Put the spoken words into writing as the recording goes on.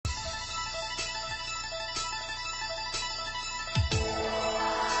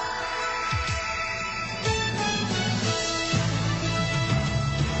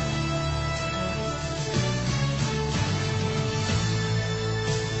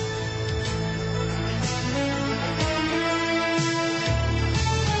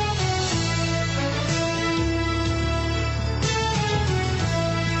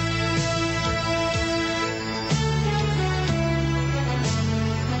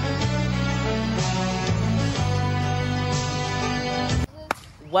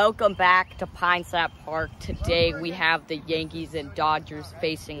Welcome back to Pine Sap Park. Today we have the Yankees and Dodgers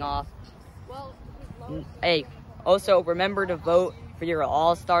facing off. Hey, also remember to vote for your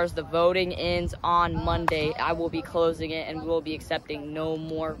All-Stars. The voting ends on Monday. I will be closing it and we will be accepting no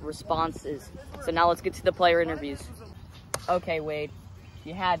more responses. So now let's get to the player interviews. Okay, Wade,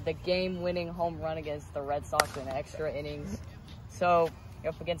 you had the game-winning home run against the Red Sox in extra innings. So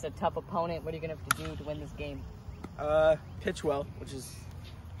you're up against a tough opponent. What are you going to have to do to win this game? Pitch well, which is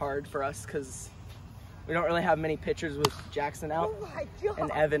hard for us because we don't really have many pitchers with Jackson out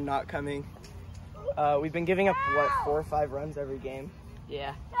and Evan not coming. We've been giving up, 4 or 5 runs every game?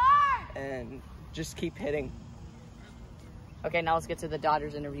 Yeah. And just keep hitting. Okay, now let's get to the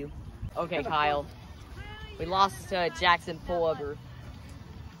Dodgers interview. Okay, Kyle. We lost to Jackson Pullover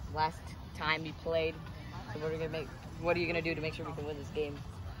last time we played. So what are you gonna do to make sure we can win this game?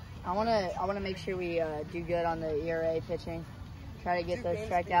 I wanna make sure we do good on the ERA pitching. Try to get those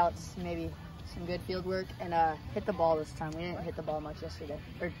strikeouts, maybe some good field work, and hit the ball this time. We didn't hit the ball much yesterday,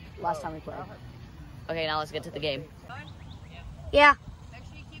 or last time we played. Okay, now let's get to the game. Yeah. Make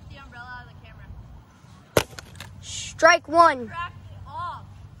sure you keep the umbrella out of the camera. Strike one. Crack it off.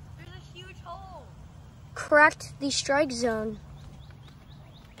 There's a huge hole. Correct the strike zone.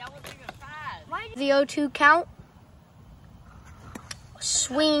 That wasn't even fast. The 0-2 count.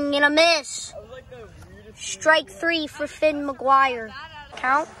 Swing and a miss. Strike 3 for Finn McGuire.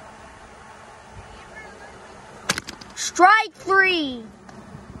 Count. Strike 3.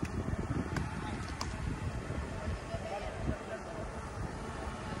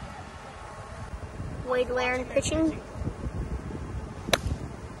 Wade Laren pitching.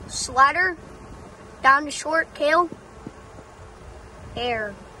 Slider. Down to short. Kale.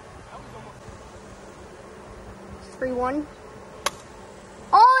 Air. 3-1.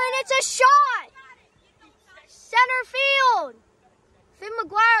 Oh, and it's a shot! Center field! Finn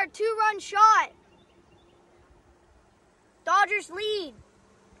McGuire, 2-run shot. Dodgers lead.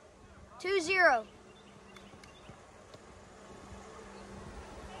 2-0.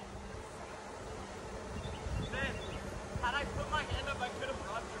 Had I put my hand up, I could have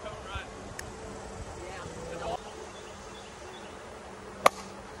brought your home run.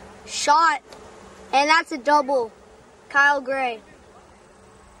 Shot. And that's a double. Kyle Gray.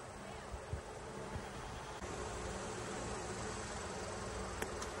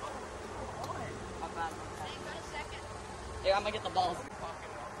 Yeah, I'm gonna get the balls.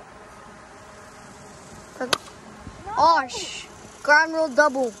 Osh. Ground rule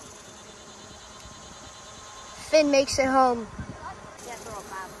double. Finn makes it home.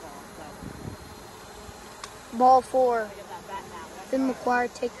 Ball 4. Finn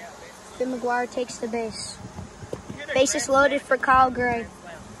McGuire takes the base. Bases loaded for Kyle Gray.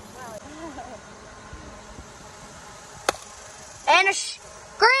 And a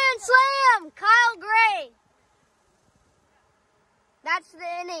grand slam! Kyle Gray. That's the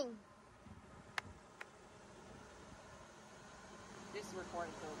inning. This is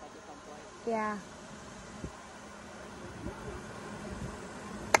recording, so it's like at some point. Yeah.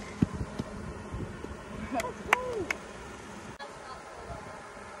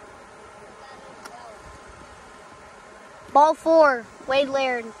 Ball 4, Wade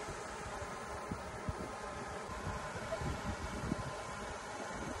Laird.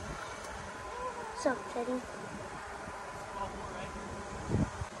 What's up, Teddy?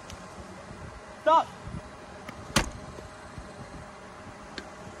 Stop!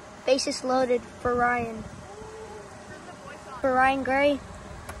 Bases loaded for Ryan. For Ryan Gray,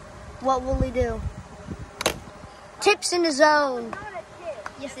 what will he do? Tips in the zone.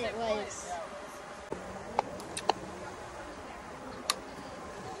 Yes, it was.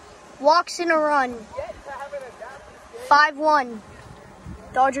 Walks in a run. 5-1.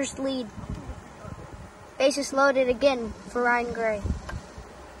 Dodgers lead. Bases loaded again for Ryan Gray.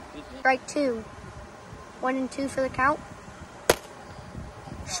 Strike 2. 1-2 for the count.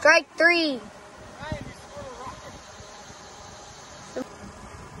 Strike 3.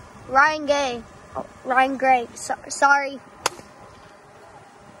 Ryan Gray. Oh, Ryan Gray. Sorry.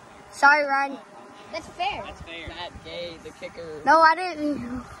 Sorry, Ryan. That's fair. That's fair. Matt Gay, the kicker. No, I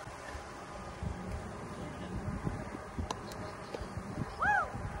didn't.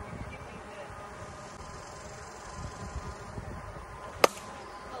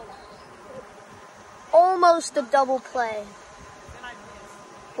 Almost a double play.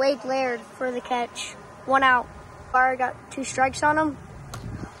 Wade Laird for the catch. 1 out. Barr got 2 strikes on him.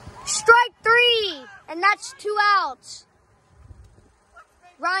 Strike 3! And that's 2 outs.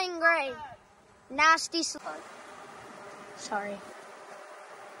 Ryan Gray. Nasty slug. Sorry.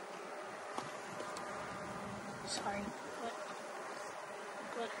 Sorry.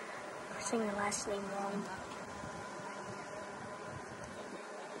 I'm saying the last name wrong.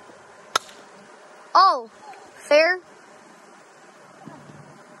 Oh, fair.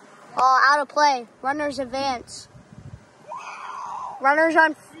 Oh, out of play. Runners advance. Runners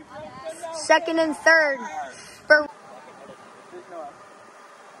on second and third. For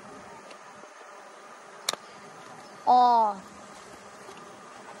oh,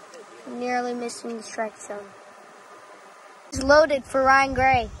 nearly missing the strike zone. It's loaded for Ryan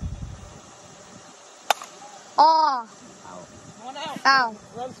Gray. Oh, One out. foul.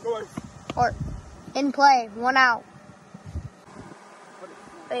 Run scores. Or in play, 1 out.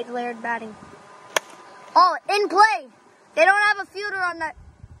 Wade Laird batting. Oh, in play. They don't have a fielder on that.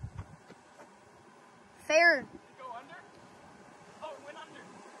 Fair. Go under? Oh, it went under.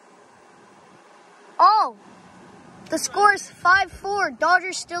 Oh, the score is 5-4.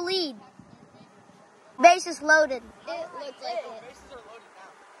 Dodgers still lead. Bases loaded. It looks like it. Bases are loaded now.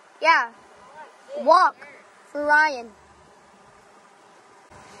 Yeah. Walk for Ryan.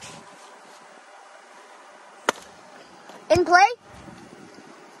 In play.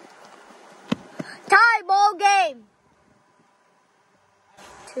 Tie ball game.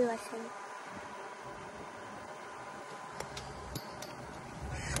 2, I think.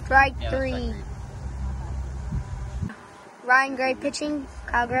 Strike 3. Ryan Gray pitching.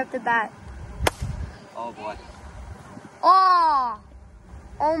 Kyle Gray up the bat. Oh boy. Oh,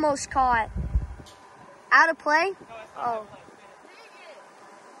 almost caught. Out of play. Oh,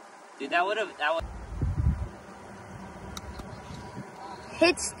 Dude, that would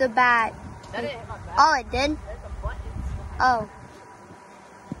hits the bat. Oh, it did. Oh.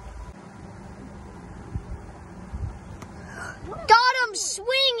 Got him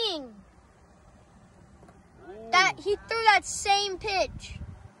swinging. That he threw that same pitch.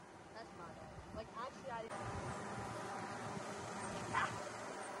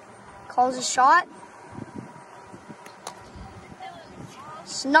 Calls a shot.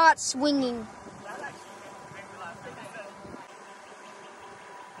 It's not swinging.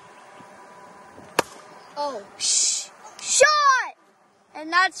 Oh. Shot!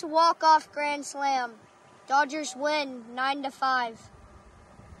 And that's walk-off grand slam. Dodgers win 9-5.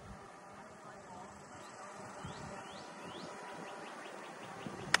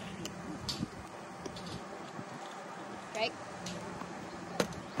 Right?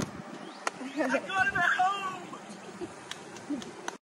 Good enough.